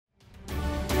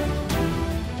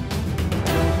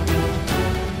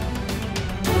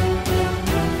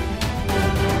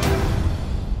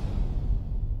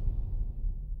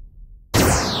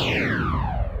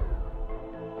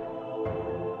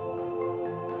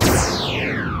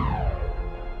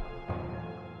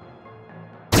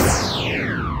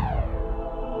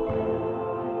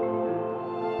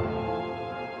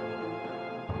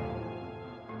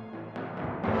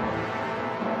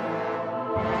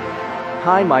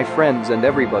Hi my friends and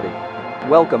everybody.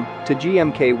 Welcome to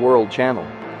GMK World Channel.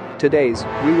 Today's,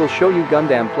 we will show you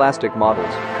Gundam plastic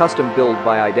models, custom build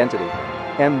by identity.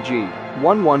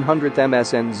 MG-1/100th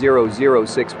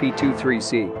MSN-006P2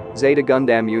 3C, Zeta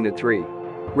Gundam Unit 3.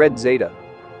 Red Zeta.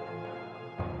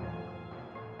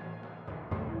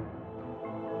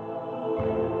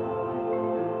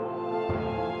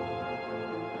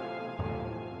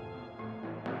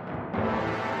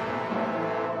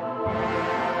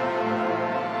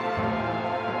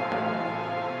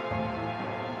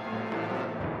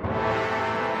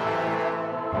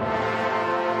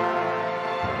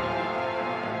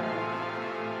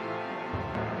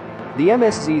 The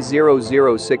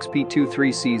MSZ-006P2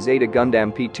 3C Zeta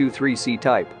Gundam P2 3C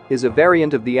type is a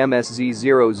variant of the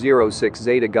MSZ-006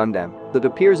 Zeta Gundam that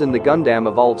appears in the Gundam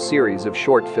Evolve series of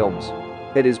short films.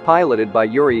 It is piloted by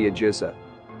Yurii Ajissah.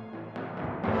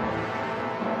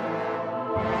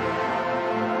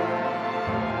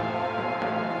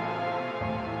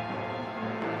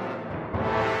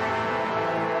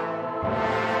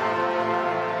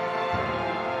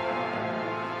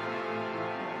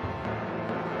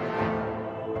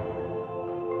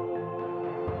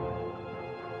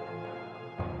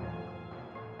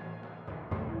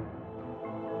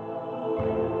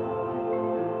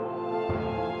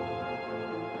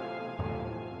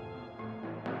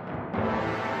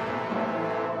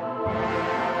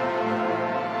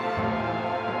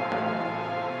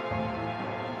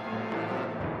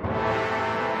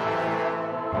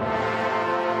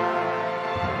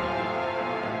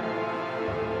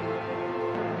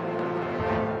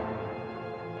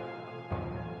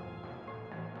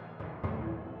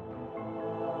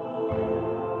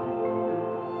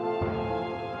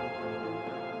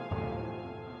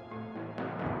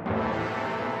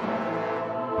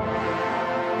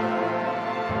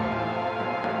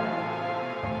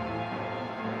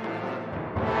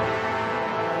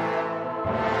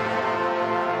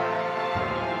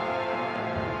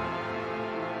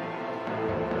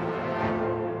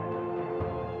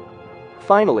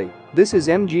 Finally, this is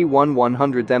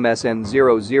MG-1/100th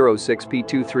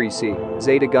MSN-006P2 3C,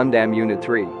 Zeta Gundam Unit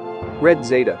 3. Red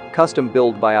Zeta, custom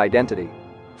build by identity.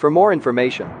 For more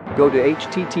information, go to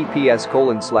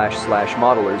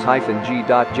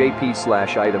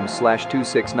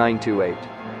https://modelers-g.jp/items/26928.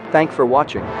 Thanks for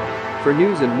watching. For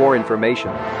news and more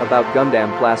information about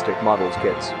Gundam plastic models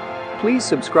kits, please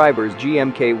subscribe our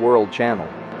GMK World Channel.